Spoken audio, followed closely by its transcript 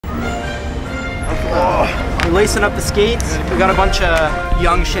We're lacing up the skates. We got a bunch of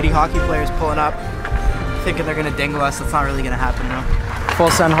young, shitty hockey players pulling up, thinking they're gonna dingle us. That's not really gonna happen though. Full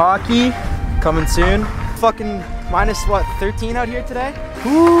send hockey, coming soon. Fucking minus what, 13 out here today?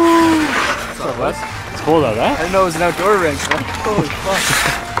 Woo! What's up, Wes? It's cold out there. I didn't know it was an outdoor rink. So. Holy fuck.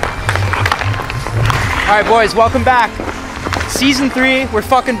 Alright boys, welcome back. Season 3, we're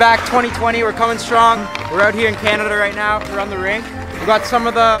fucking back 2020, we're coming strong. We're out here in Canada right now, we're on the rink. We got some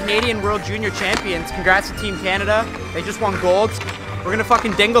of the Canadian World Junior Champions. Congrats to Team Canada. They just won golds. We're gonna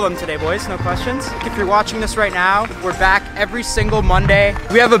fucking dingle them today, boys, no questions. If you're watching this right now, we're back every single Monday.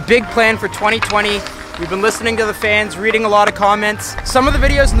 We have a big plan for 2020. We've been listening to the fans, reading a lot of comments. Some of the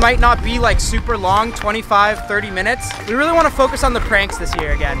videos might not be like super long, 25, 30 minutes. We really wanna focus on the pranks this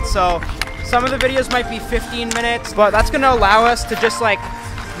year again. So some of the videos might be 15 minutes, but that's gonna allow us to just like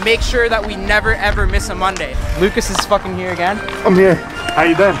make sure that we never ever miss a Monday. Lucas is fucking here again. I'm here. How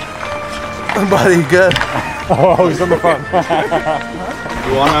you been? Buddy, good. Oh, he's on the phone.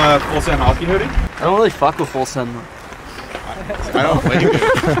 You want a full send hockey hoodie? I don't really fuck with full send. I don't play good.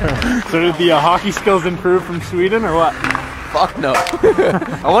 So did the hockey skills improve from Sweden or what? Fuck no.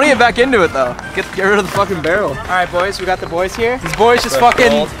 I want to get back into it though. Get rid of the fucking barrel. Alright boys, we got the boys here. These boys just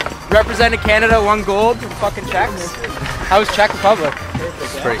fucking represented Canada, won gold in fucking Czechs. How was Czech Republic?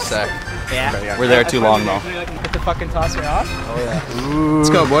 It's pretty sick. Yeah. We're there too long though. Get the fucking tosser off. Oh yeah. Ooh. Let's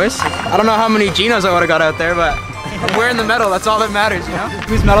go boys. I don't know how many Genos I would have got out there, but I'm wearing the medal, that's all that matters, you know?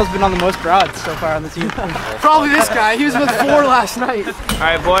 Whose medal's been on the most broads so far on the team? Probably this guy, he was with 4 last night.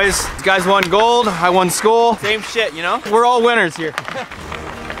 Alright boys, you guys won gold, I won skull. Same shit, you know? We're all winners here.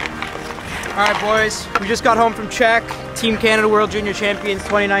 Alright boys, we just got home from Czech. Team Canada World Junior Champions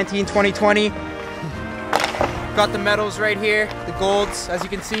 2019-2020. Got the medals right here, the golds. As you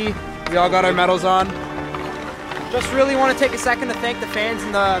can see, we all got our medals on. Just really want to take a second to thank the fans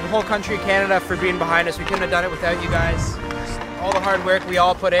and the whole country of Canada for being behind us. We couldn't have done it without you guys. Just all the hard work we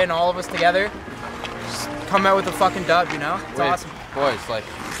all put in, all of us together. Just come out with a fucking dub, you know? It's awesome. Boys, like,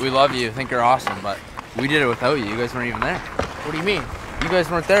 we love you, think you're awesome, but we did it without you. You guys weren't even there. What do you mean? You guys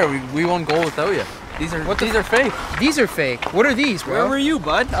weren't there. We won gold without you. These are fake. These are fake. What are these, bro? Where were you,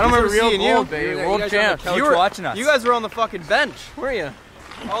 bud? I don't remember real seeing gold, you. baby. You World champs. You were watching us. You guys were on the fucking bench, were you?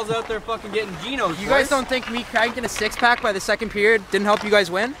 I was out there fucking getting Genos. You guys don't think me cranking a 6-pack by the second period didn't help you guys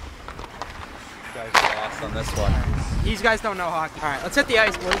win? You guys lost on this one. These guys don't know hockey. All right, let's hit the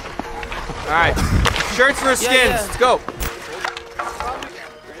ice, boys. All right, shirts for skins. Let's go.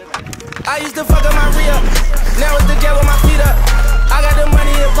 I used to fuck up my re-up. Now it's the jet with my feet up. I got the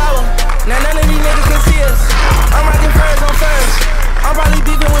money and power. Now none of these niggas can see us. I'm rocking furs on furs. I'm probably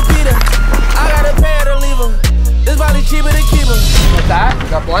beefing with Peter. I got a pair to leave him. This probably cheaper to keep him. What's that?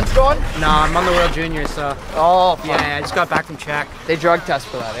 Got blunts going? No, I'm on the World Juniors, so. Oh, fuck. Yeah, I just got back from Czech. They drug test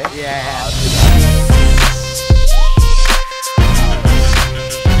for that, eh? Yeah.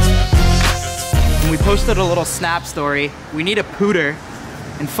 We posted a little Snap story. We need a pooter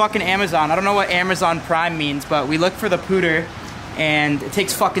in fucking Amazon. I don't know what Amazon Prime means, but we look for the pooter and it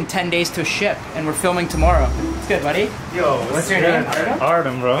takes fucking 10 days to ship and we're filming tomorrow. It's good, buddy. Yo, What's your name? Artem?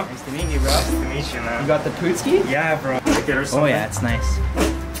 Artem, bro. Nice to meet you, bro. Nice to meet you, man. You got the Pootski? Yeah, bro. Oh yeah, it's nice.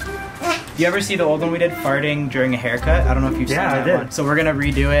 You ever see the old one we did, farting during a haircut? I don't know if you've seen that did. one. So we're gonna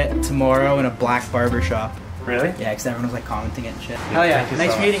redo it tomorrow in a black barbershop. Really? Yeah, because everyone was like commenting it and shit. Hell yeah, Thank you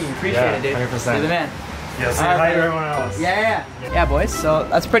nice so meeting you. Appreciate Yeah, it, dude. 100%. You're the man. Yeah, say hi to everyone else. Yeah, boys, so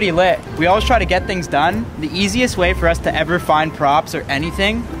that's pretty lit. We always try to get things done. The easiest way for us to ever find props or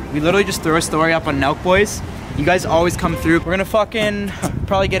anything, we literally just throw a story up on Nelk Boys. You guys always come through. We're gonna fucking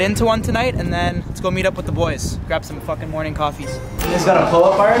probably get into one tonight and then let's go meet up with the boys. Grab some fucking morning coffees. You guys got a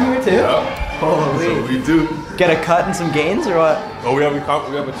pull-up bar in here too? Yeah. Holy. So we do. Get a cut and some gains or what? Oh, we have a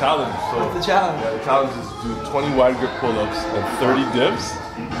challenge. So What's the challenge? Yeah, the challenge is do 20 wide grip pull-ups and 30 dips,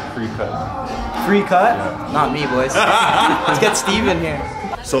 free cut. Free cut? Yeah. Not me, boys. Let's get Steve in here.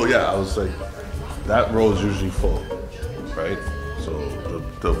 So yeah, I was like, that row is usually full, right? So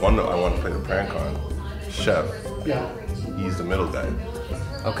the one that I want to play the prank on, Chef. Yeah. He's the middle guy.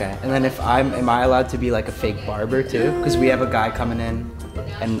 Okay, and then am I allowed to be like a fake barber too? Because we have a guy coming in,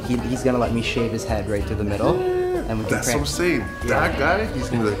 and he's gonna let me shave his head right through the middle, and we can That's what I'm prank. saying. That guy, he's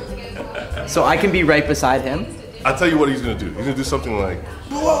gonna be like. So I can be right beside him. I'll tell you what he's gonna do. He's gonna do something like,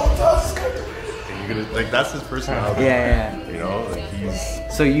 and you're gonna like that's his personality. Yeah. You know, like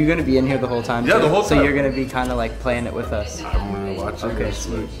he's. So you're gonna be in here the whole time? Yeah, too? the whole So time. you're gonna be kind of like playing it with us. I'm gonna watch it. Okay,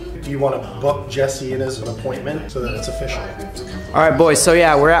 sweet. Do you want to book Jesse in as an appointment so that it's official? All right, boys. So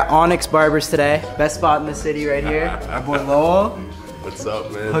yeah, we're at Onyx Barbers today. Best spot in the city right here. Our boy Lowell. What's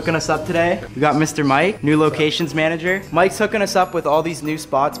up, man? Hooking us up today. We got Mr. Mike, new locations manager. Mike's hooking us up with all these new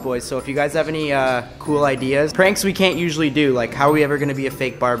spots, boys. So if you guys have any cool ideas, pranks we can't usually do, like how are we ever gonna be a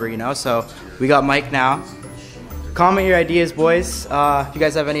fake barber, you know? So we got Mike now. Comment your ideas, boys. If you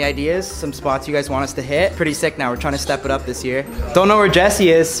guys have any ideas, some spots you guys want us to hit. Pretty sick now. We're trying to step it up this year. Don't know where Jesse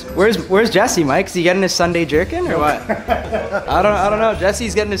is. Where's Jesse, Mike? Is he getting his Sunday jerkin or what? I don't know.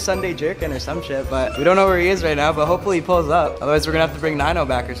 Jesse's getting his Sunday jerkin or some shit, but we don't know where he is right now. But hopefully he pulls up. Otherwise, we're gonna have to bring Nino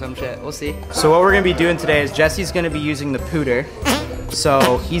back or some shit. We'll see. So what we're gonna be doing today is Jesse's gonna be using the pooter.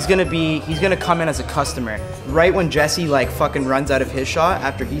 So he's gonna come in as a customer. Right when Jesse like fucking runs out of his shot,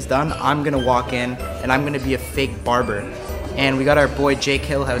 after he's done, I'm gonna walk in and I'm gonna be a fake barber. And we got our boy Jake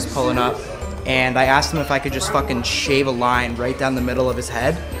Hillhouse pulling up, and I asked him if I could just fucking shave a line right down the middle of his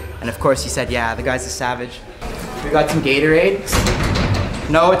head. And of course he said, yeah, the guy's a savage. We got some Gatorade.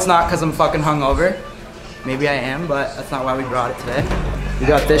 No, it's not because I'm fucking hungover. Maybe I am, but that's not why we brought it today. We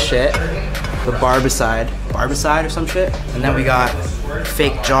got this shit, the Barbicide or some shit. And then we got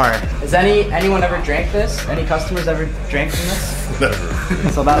fake jar. Has anyone ever drank this? Any customers ever drank from this? Never.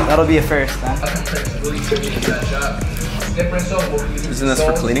 So that'll be a first then. Isn't this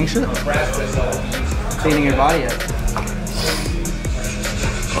for cleaning shit? Cleaning your body up.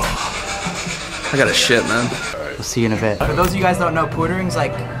 I got a shit, man. We'll see you in a bit. For those of you guys that don't know, pootering's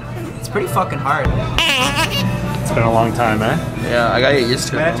like, it's pretty fucking hard. It's been a long time, eh? Yeah, I gotta get used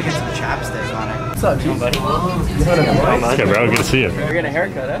to Might it. have to get some chapstick on it. What's up, G? buddy? Okay, bro. Good to see you. We're getting a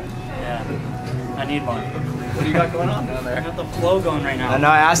haircut, eh? Yeah, I need one. What do you got going on down there? I got the flow going right now. I know,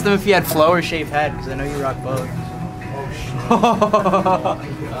 I asked him if he had flow or shaved head, because I know you rock both.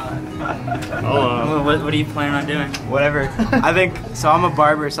 What are you planning on doing? Whatever. I think, so I'm a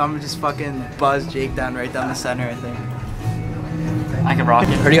barber, so I'm just fucking buzz Jake down right down the center, I think. I can rock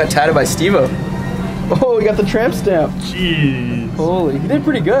it. Heard he got tatted by Steve-O. Oh, we got the tramp stamp. Jeez. Holy, he did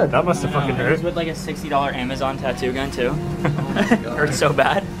pretty good. That must have fucking It was hurt. with like a $60 Amazon tattoo gun too. Hurt so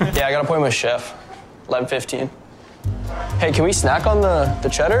bad. Yeah, I got an appointment with Chef. 11:15. Hey, can we snack on the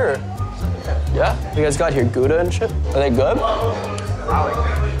cheddar? Or? Yeah? You guys got here Gouda and shit? Are they good?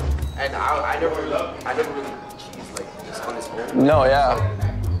 And I never really cheese like this on this own. No, yeah.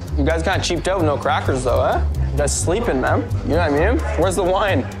 You guys kind of cheaped out with no crackers though, eh? You guys sleeping, man. You know what I mean? Where's the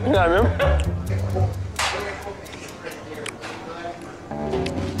wine? You know what I mean?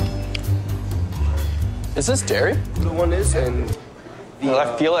 Is this dairy? The one is, and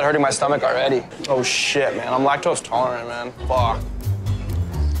I feel it hurting my stomach already. Oh shit, man. I'm lactose tolerant, man. Fuck.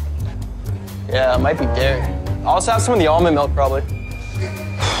 Yeah, it might be dairy. I'll also have some of the almond milk, probably.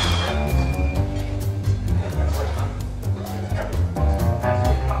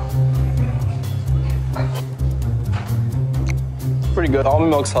 Pretty good. Almond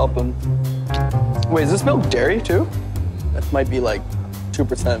milk's helping. Wait, is this milk dairy, too? That might be like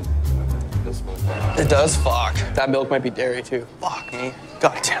 2%. It does? Fuck. That milk might be dairy, too. Fuck me.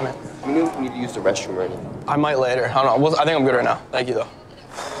 God damn it. you need to use the restroom right now. I might later. I don't know. I think I'm good right now. Thank you, though.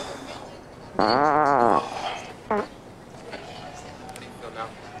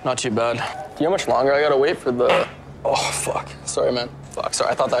 Not too bad. Do you know how much longer I gotta wait for the... Oh, fuck. Sorry, man. Fuck,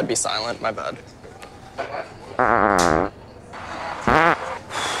 sorry. I thought that'd be silent. My bad.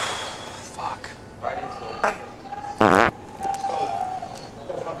 Fuck.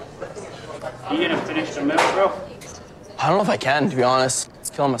 You gonna finish the milk, bro? I don't know if I can, to be honest. It's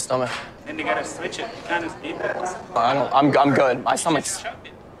killing my stomach. Then you gotta switch it. You can't just leave it. I'm good. My stomach's... Chuck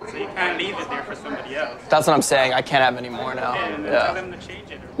it. So you can't leave it there for somebody else. That's what I'm saying. I can't have any more now. And then tell them to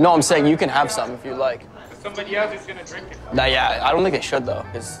change it. No, I'm saying you can have some if you like. Somebody else is gonna drink it. Nah, yeah, I don't think they should, though,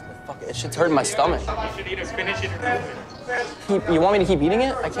 because fuck it shit's hurting my stomach. You should either finish it or move it. You want me to keep eating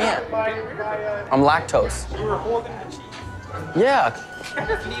it? I can't. I'm lactose. You were holding the cheese. Yeah. You can't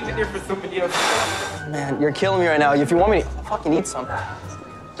just leave it there for somebody else. Man, you're killing me right now. If you want me to fucking eat something.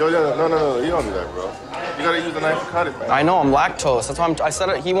 Yo, no, you don't do that, bro. You gotta use the knife to cut it, man. I know, I'm lactose. That's why I said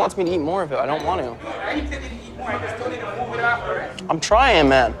it. He wants me to eat more of it. I don't want to. I ain't telling you to eat more. I just told you to move it after, right? I'm trying,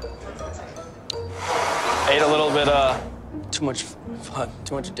 man. I ate a little bit, too much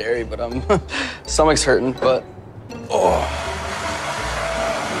dairy, but stomach's hurting, but, oh.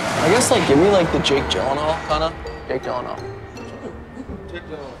 I guess, like, give me, like, the Jake Gyllenhaal, kind of. Jake Gyllenhaal.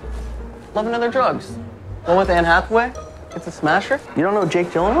 Love and Other Drugs. One with Anne Hathaway. It's a smasher. You don't know Jake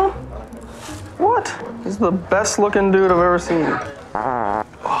Gyllenhaal? What? He's the best looking dude I've ever seen. Oh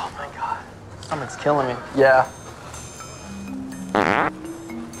my God. Stomach's killing me. Yeah.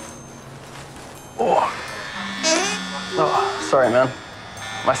 Oh, sorry, man.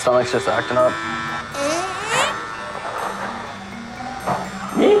 My stomach's just acting up.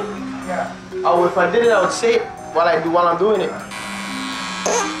 Me? Yeah. Oh, if I did it, I would say it while I'm doing it.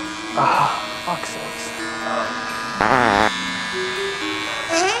 Fuck's sakes.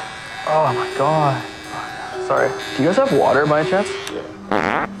 Oh my god. Sorry. Do you guys have water by chance?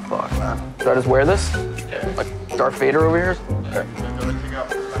 Yeah. Fuck, man. Should I just wear this? Yeah. Like Darth Vader over here? Okay.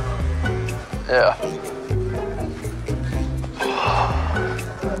 Yeah.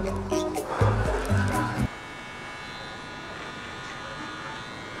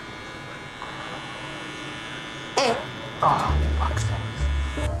 Oh, fuck's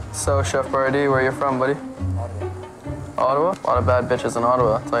sakes. So, Chef Boyardee, where are you from, buddy? Ottawa? A lot of bad bitches in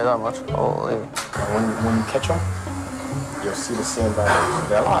Ottawa, I'll tell you that much. Holy. When you catch them, you'll see the same value.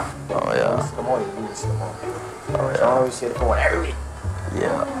 They're a lot. Oh, yeah. Come on, you just come on. Oh, I yeah. always say, come on, hurry.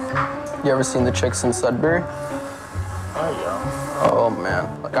 Yeah. You ever seen the chicks in Sudbury? Oh, yeah. Oh, man.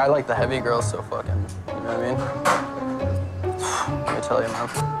 Like, I like the heavy girls so fucking, you know what I mean? Let me tell you, man.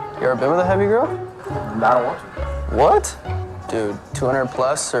 You ever been with a heavy girl? No, I don't want to. What? Dude, 200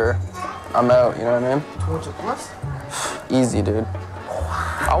 plus or I'm out, you know what I mean? 200 plus? Easy, dude.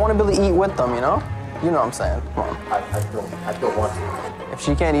 I want to be able to eat with them, you know? You know what I'm saying. Come on. I don't want to. If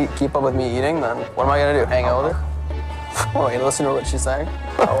she can't keep up with me eating, then what am I gonna do? Hang out with her? Wait, listen to what she's saying?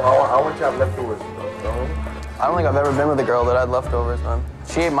 I want you to have leftovers. I don't think I've ever been with a girl that had leftovers, man.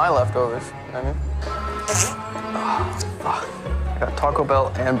 She ate my leftovers, you know what I mean? Oh, fuck. I got Taco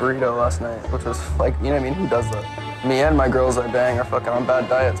Bell and burrito last night, which was like, you know what I mean? Who does that? Me and my girls I bang are fucking on bad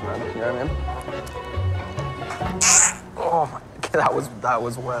diets, man. You know what I mean? Oh my, that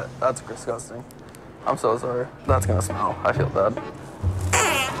was wet. That's disgusting. I'm so sorry. That's gonna smell. I feel bad.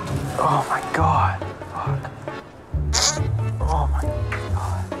 Oh my god. Fuck. Oh my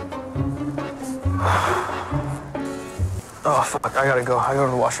god. Oh fuck, I gotta go. I gotta go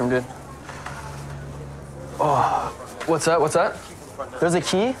to the washroom, dude. Oh, what's that? What's that? There's a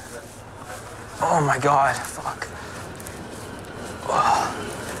key? Oh my god, fuck.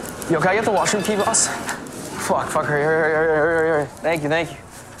 Oh. Yo, can I get the washroom key, boss? Fuck, hurry. Thank you.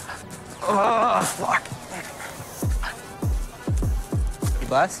 Oh, fuck. You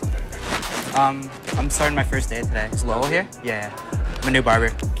blessed? I'm starting my first day today. Is Lowell here? Yeah. I'm a new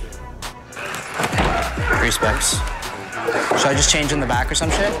barber. Respects. Should I just change in the back or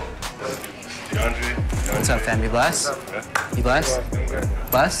some shit? What's up, fam? You blessed? You blessed?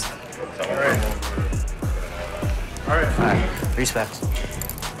 Blessed? Alright. Respects.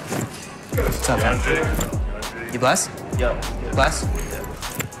 What's up, fam? You blessed? Yeah. Blessed?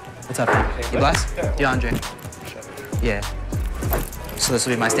 What's up, fam? You blessed? DeAndre? Yeah. So this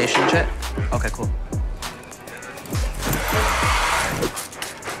will be my station and shit? Okay, cool.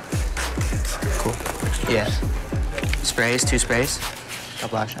 Cool. Yeah. Sprays, 2 sprays.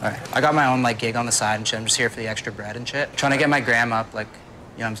 Double action. All right. I got my own like gig on the side and shit. I'm just here for the extra bread and shit. Trying to get my gram up, like,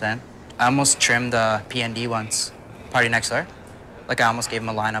 you know what I'm saying? I almost trimmed the PND once. Party next door. Like I almost gave him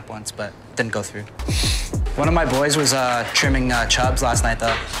a lineup once, but didn't go through. One of my boys was trimming Chubbs last night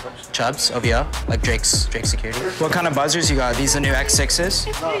though. Chubbs, OVO, like Drake's security. What kind of buzzers you got? These the new X6s?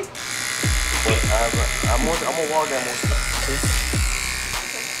 No. I'm gonna walk that most.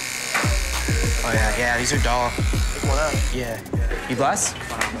 Oh yeah, these are dull. Yeah. You blessed?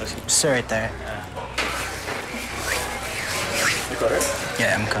 Just right there. You got it?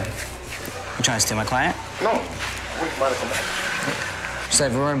 Yeah, I'm coming. You trying to steal my client? No. Wait, mind come back. Just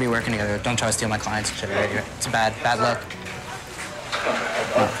like, we're gonna be working together. Don't try to steal my clients and shit right here. It's bad luck.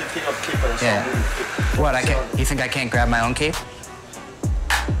 Yeah. What, you think I can't grab my own cape?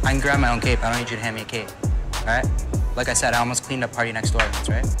 I can grab my own cape. I don't need you to hand me a cape. All right? Like I said, I almost cleaned up party next door once,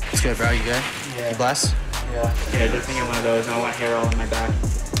 right? It's good, bro. You good? Yeah. You blessed? Yeah, just thinking one of those. I want hair all in my back.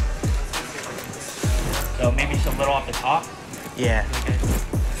 So maybe just a little off the top? Yeah. Okay.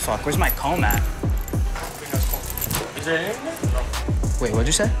 Fuck, where's my comb at? Is there anything? Wait, what'd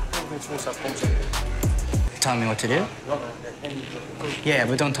you say? Telling me what to do? Yeah,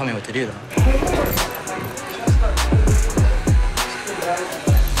 but don't tell me what to do, though.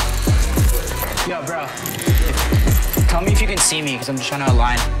 Yo, bro. Tell me if you can see me, because I'm just trying to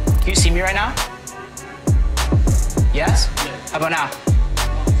align. Can you see me right now? Yes? How about now?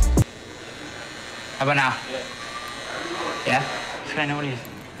 How about now? Yeah? This guy know what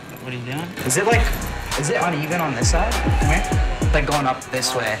he's doing? Is it uneven on this side? Come here. Like going up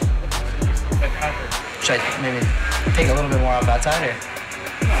this way. Should I maybe take a little bit more off that side, or?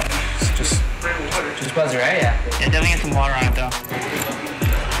 Just buzz it, right? Yeah. Yeah, definitely get some water on it, though.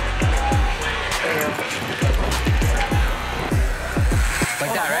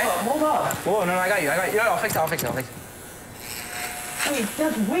 Like that, right? Hold up. Whoa, no, I got you. Yo, I'll fix it. Wait,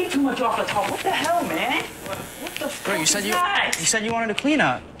 that's way too much off the top. What the hell, man? What the fuck Bro, you said is that? you wanted to clean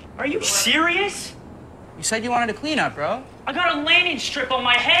up. Are you serious? You said you wanted to clean up, bro. I got a landing strip on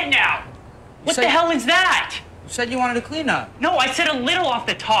my head now. What the hell is that? You said you wanted to clean up. No, I said a little off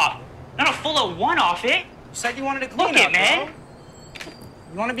the top, not a full of one off it. You said you wanted to clean Look up, it, man. bro.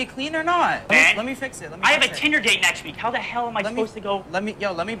 You want to be clean or not? Let me fix it. I have a Tinder date next week. How the hell am I supposed to go? Let me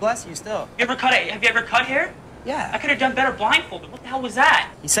bless you still. Have you ever cut hair? Yeah. I could have done better blindfolded. What the hell was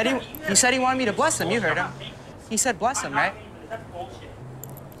that? He said he wanted me to bless him. You heard him. He said bless him, right? That's bullshit.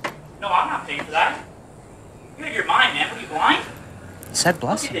 No, I'm not paying for that. You had your mind, man. What are you blind? He said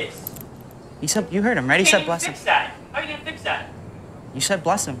bless Look him. at this. He said, you heard him, right? He said bless him. Fix that. How are you gonna fix that? You said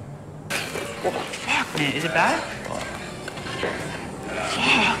bless him. Fuck, man. Is it bad? Fuck.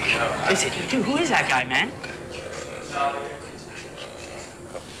 Is it, dude, who is that guy, man?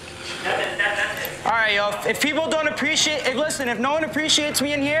 All right, yo. If people don't appreciate, listen, if no one appreciates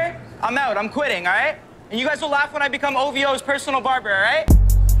me in here, I'm out. I'm quitting, all right? And you guys will laugh when I become OVO's personal barber, all right?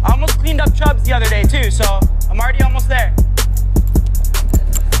 I almost cleaned up Chubbs the other day, too, so I'm already almost there.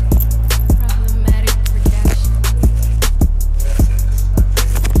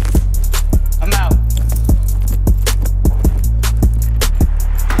 I'm out.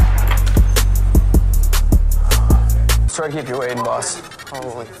 Sorry to keep you waiting, boss.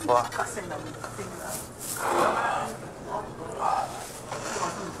 Holy fuck.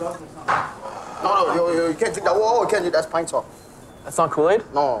 No, you can't drink that. Whoa, you can't drink. That's pine salt. That's not Kool-Aid?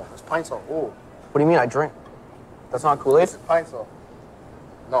 No, it's pine salt. Oh. What do you mean I drink? That's not Kool-Aid? It's pine salt.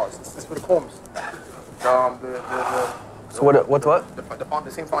 No, it's for the combs. So what?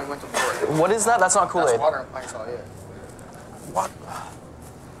 The same time you went to before. What is that? That's not Kool-Aid. That's water and pine salt, yeah. What?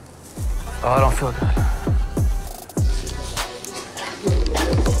 Oh, I don't feel good.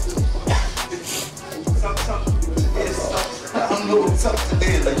 I don't know what's up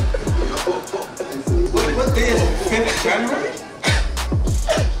today. Like, what day is it? 5th January?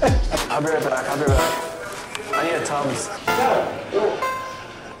 I'll be right back. I need a Tums.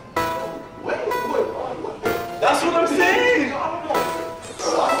 That's what I'm saying.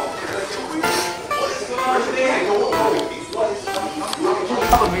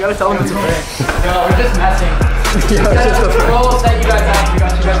 We gotta tell them it's a prank. No, we're just messing. We'll set you guys up. We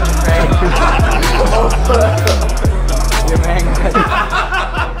got you guys a prank. Your man.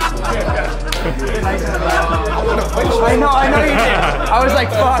 I know you did. I was like,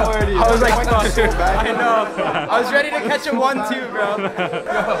 fuck. I know. I was ready to catch a 1-2, bro.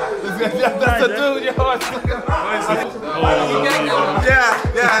 That's a dude, yo.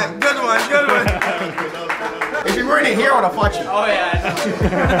 Yeah, good one. If you weren't in here, I would have fought you. Oh, yeah.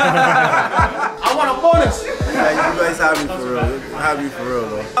 I want a bonus. Yeah, you guys have me for real. Have me for real,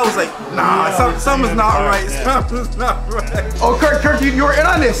 though. I was like, nah, something's not right. Something's not right. Oh, Kirk, you were in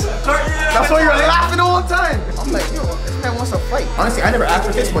on this. That's why you're laughing all the time. I'm like, yo, this man wants to fight. Honestly, I never asked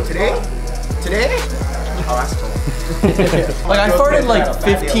for this, but today, I'll ask for it. Like, I farted like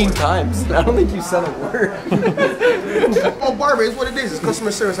 15 times. I don't think you said a word. Oh, Barber, it's what it is. It's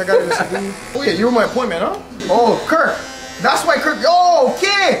customer service. I got it. Oh, yeah, you were my appointment, huh? Oh, Kirk. That's why Kirk. Oh,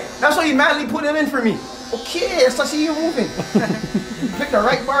 okay. That's why you madly put him in for me. Okay, so I see you moving. You picked the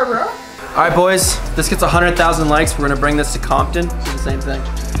right barber, huh? All right, boys. This gets 100,000 likes. We're gonna bring this to Compton. Do the same thing.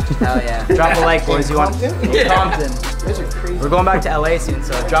 Hell yeah. Drop a like, boys. You want Compton? Crazy. We're going back to LA soon,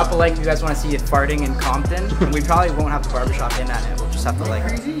 so drop a like if you guys want to see it farting in Compton. And we probably won't have the barbershop in on it. We'll just have to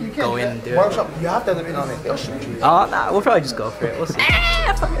like go in and do it. Barbershop, you have to have in on it. They'll shoot you. Oh, nah, we'll probably just go for it. We'll see.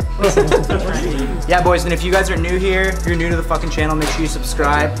 Yeah, boys, and if you guys are new here, if you're new to the fucking channel, make sure you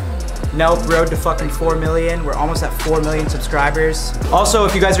subscribe. Nelk road to fucking 4 million. We're almost at 4 million subscribers. Also,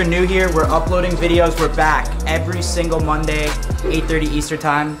 if you guys are new here, we're uploading videos. We're back every single Monday, 8:30 Eastern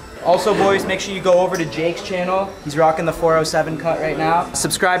time. Also, boys, make sure you go over to Jake's channel. He's rocking the 407 cut right now.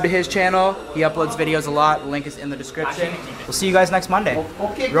 Subscribe to his channel. He uploads videos a lot. The link is in the description. We'll see you guys next Monday.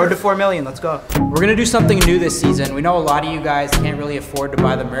 Road to 4 million, let's go. We're gonna do something new this season. We know a lot of you guys can't really afford to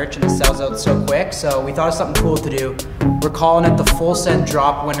buy the merch and it sells out so quick, so we thought of something cool to do. We're calling it the Full Send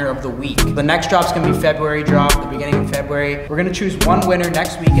Drop Winner of the Week. The next drop's gonna be February drop, the beginning of February. We're gonna choose one winner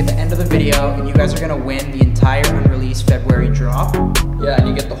next week at the end of the video, and you guys are gonna win the entire unreleased February drop. Yeah, and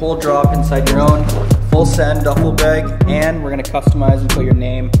you get the whole drop inside your own full send duffel bag, and we're gonna customize and put your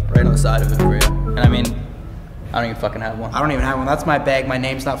name right on the side of it for you. And I mean, I don't even fucking have one. I don't even have one. That's my bag. My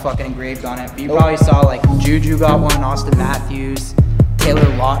name's not fucking engraved on it. But you probably saw like Juju got one, Austin Matthews, Taylor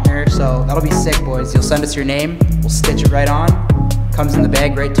Lautner. So that'll be sick, boys. You'll send us your name. We'll stitch it right on. Comes in the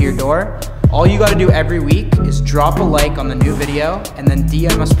bag right to your door. All you gotta do every week is drop a like on the new video and then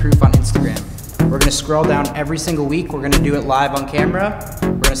DM us proof on Instagram. We're gonna scroll down every single week. We're gonna do it live on camera.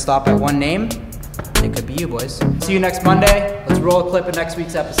 We're gonna stop at one name. It could be you, boys. See you next Monday. Let's roll a clip of next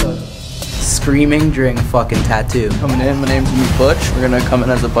week's episode. screaming during a fucking tattoo. Coming in, my name's gonna be Butch. We're gonna come in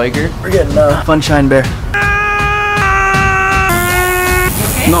as a biker. We're getting Funshine Bear.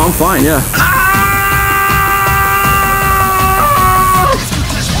 No, I'm fine, yeah.